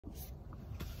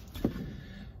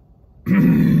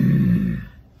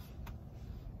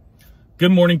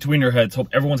Good morning, tweener heads. Hope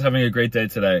everyone's having a great day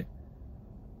today.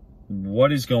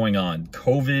 What is going on?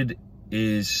 COVID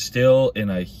is still in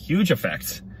a huge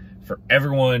effect for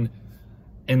everyone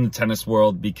in the tennis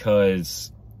world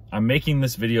because I'm making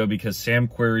this video because Sam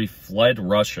Querrey fled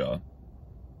Russia.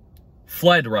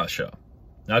 Fled Russia.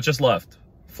 Not just left.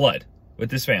 Fled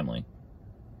with his family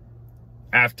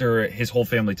after his whole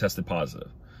family tested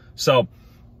positive. So,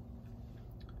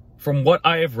 from what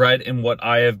I have read and what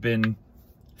I have been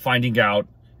finding out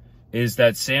is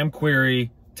that Sam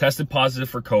Querrey tested positive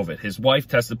for COVID. His wife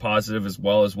tested positive as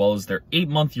well as their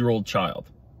 8-month-old child.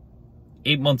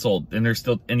 8 months old, and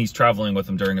he's traveling with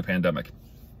them during a pandemic.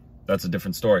 That's a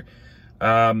different story.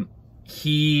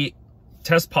 He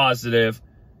tests positive.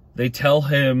 They tell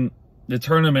him, the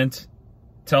tournament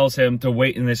tells him to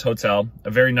wait in this hotel, a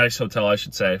very nice hotel, I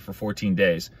should say, for 14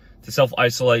 days, to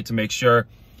self-isolate to make sure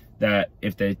that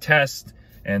if they test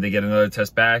and they get another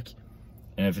test back,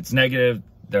 and if it's negative,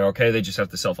 they're okay. They just have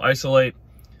to self-isolate.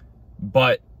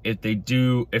 But if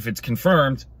it's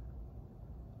confirmed,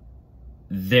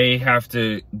 they have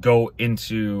to go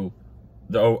into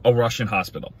a Russian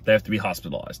hospital. They have to be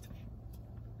hospitalized.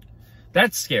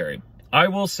 That's scary. I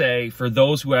will say, for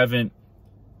those who haven't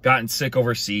gotten sick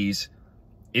overseas,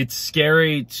 it's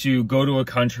scary to go to a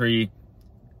country,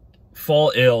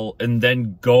 fall ill, and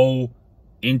then go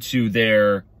into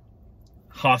their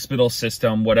hospital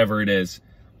system, whatever it is,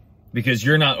 because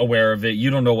you're not aware of it.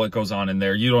 You don't know what goes on in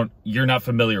there. You're not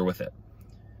familiar with it.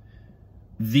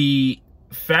 The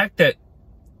fact that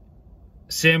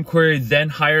Sam Querrey then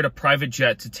hired a private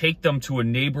jet to take them to a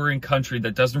neighboring country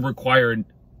that doesn't require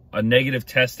a negative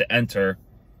test to enter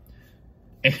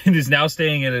and is now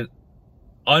staying at an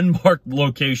unmarked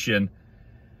location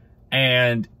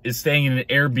and is staying in an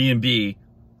Airbnb,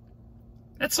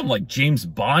 that's some like James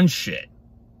Bond shit.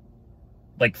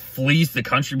 Like flees the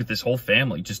country with his whole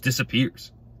family, just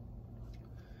disappears.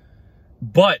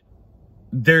 But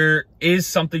there is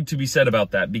something to be said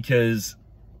about that, because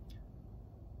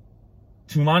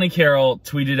Tumani Carroll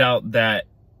tweeted out that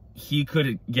he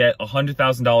could get a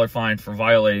 $100,000 fine for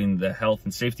violating the health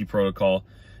and safety protocol,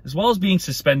 as well as being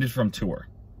suspended from tour.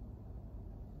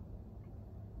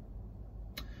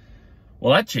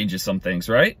 Well, that changes some things,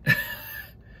 right?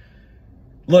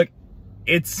 Look,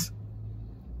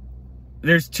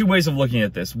 there's two ways of looking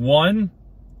at this. One,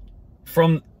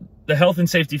 from the health and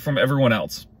safety from everyone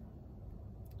else.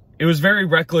 It was very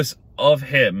reckless of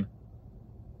him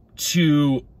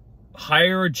to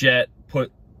hire a jet,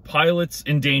 put pilots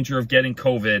in danger of getting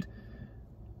COVID,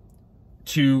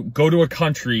 to go to a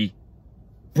country,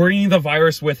 bringing the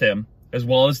virus with him, as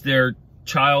well as their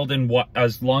child and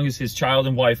as long as his child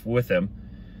and wife with him,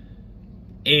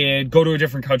 and go to a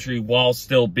different country while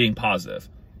still being positive.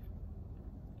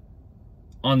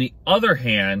 On the other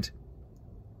hand,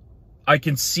 I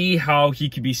can see how he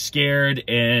could be scared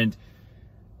and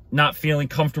not feeling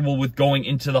comfortable with going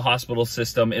into the hospital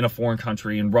system in a foreign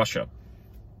country in Russia.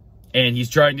 And he's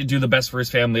trying to do the best for his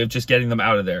family of just getting them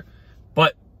out of there.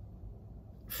 But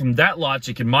from that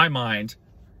logic in my mind,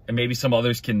 and maybe some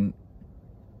others can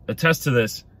attest to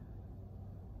this,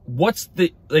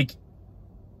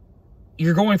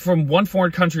 you're going from one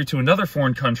foreign country to another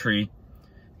foreign country,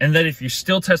 and then if you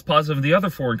still test positive in the other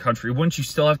foreign country, wouldn't you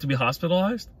still have to be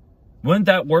hospitalized? Wouldn't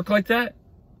that work like that?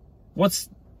 I'm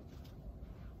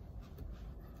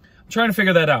trying to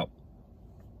figure that out.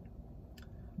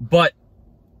 But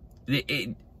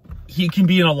he can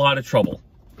be in a lot of trouble.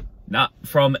 Not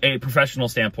from a professional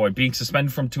standpoint, being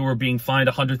suspended from tour, being fined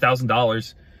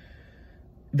 $100,000.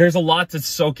 There's a lot to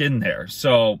soak in there.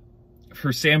 So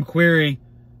for Sam Querrey,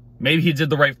 maybe he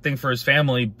did the right thing for his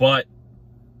family, but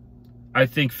I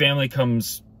think family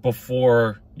comes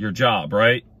before your job,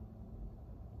 right?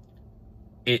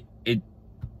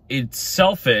 It's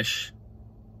selfish.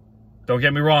 Don't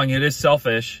get me wrong, it is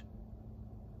selfish,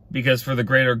 because for the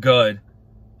greater good,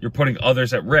 you're putting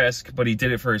others at risk, but he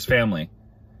did it for his family.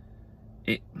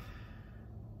 I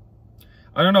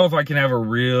don't know if I can have a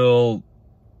real,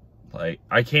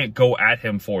 I can't go at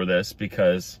him for this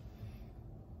because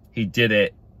he did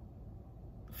it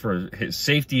for his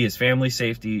safety, his family's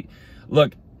safety.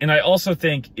 Look, and I also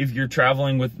think if you're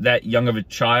traveling with that young of a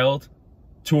child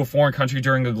to a foreign country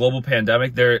during a global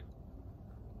pandemic,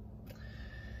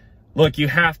 look, you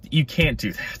can't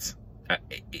do that.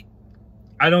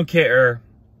 I don't care.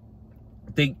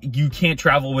 You can't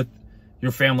travel with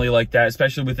your family like that,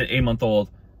 especially with an 8-month-old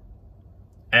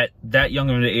at that young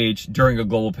of an age during a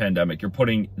global pandemic. You're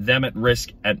putting them at risk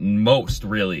at most,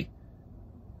 really,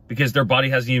 because their body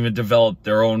hasn't even developed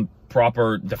their own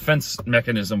proper defense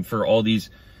mechanism for all these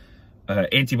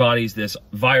antibodies, this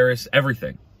virus,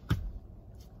 everything.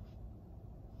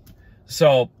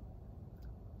 So,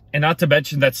 and not to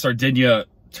mention that Sardinia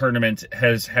tournament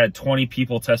has had 20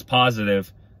 people test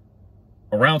positive.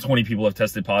 Around 20 people have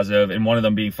tested positive, and one of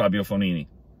them being Fabio Fognini.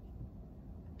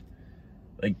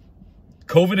 Like,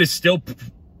 COVID is still,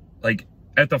 like,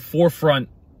 at the forefront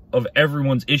of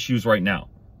everyone's issues right now.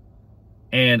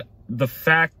 And the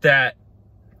fact that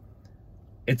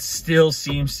it still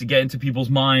seems to get into people's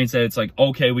minds that it's like,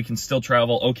 okay, we can still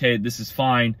travel. Okay, this is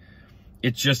fine.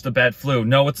 It's just a bad flu.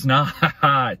 No, it's not.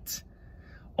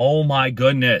 Oh my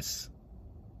goodness.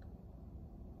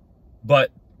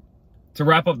 But to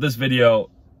wrap up this video,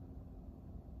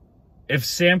 if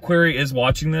Sam Querrey is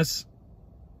watching this,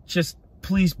 just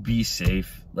please be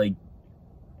safe. Like,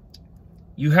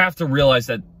 you have to realize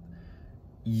that,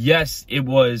 yes, it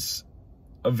was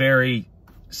a very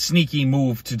sneaky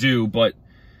move to do, but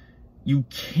you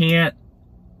can't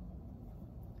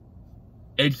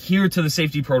adhere to the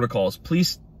safety protocols.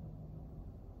 Please.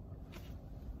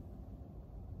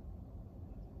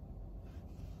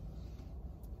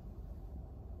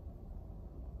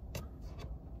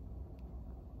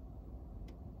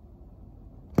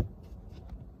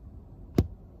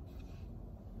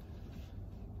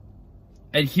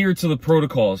 Adhere to the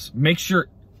protocols. Make sure.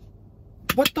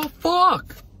 What the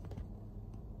fuck?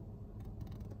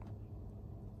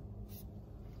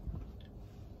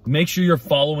 Make sure you're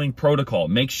following protocol.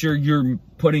 Make sure you're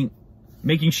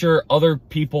making sure other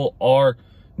people are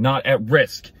not at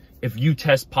risk. If you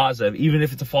test positive, even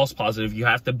if it's a false positive, you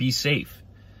have to be safe.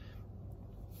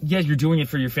 Yeah, you're doing it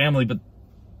for your family, but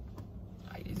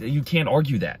you can't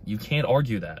argue that. You can't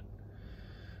argue that.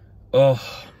 Oh,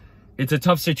 it's a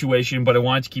tough situation, but I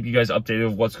wanted to keep you guys updated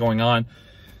of what's going on.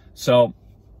 So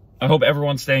I hope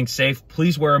everyone's staying safe.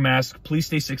 Please wear a mask. Please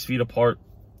stay 6 feet apart.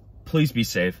 Please be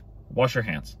safe. Wash your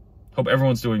hands. Hope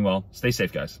everyone's doing well. Stay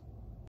safe, guys.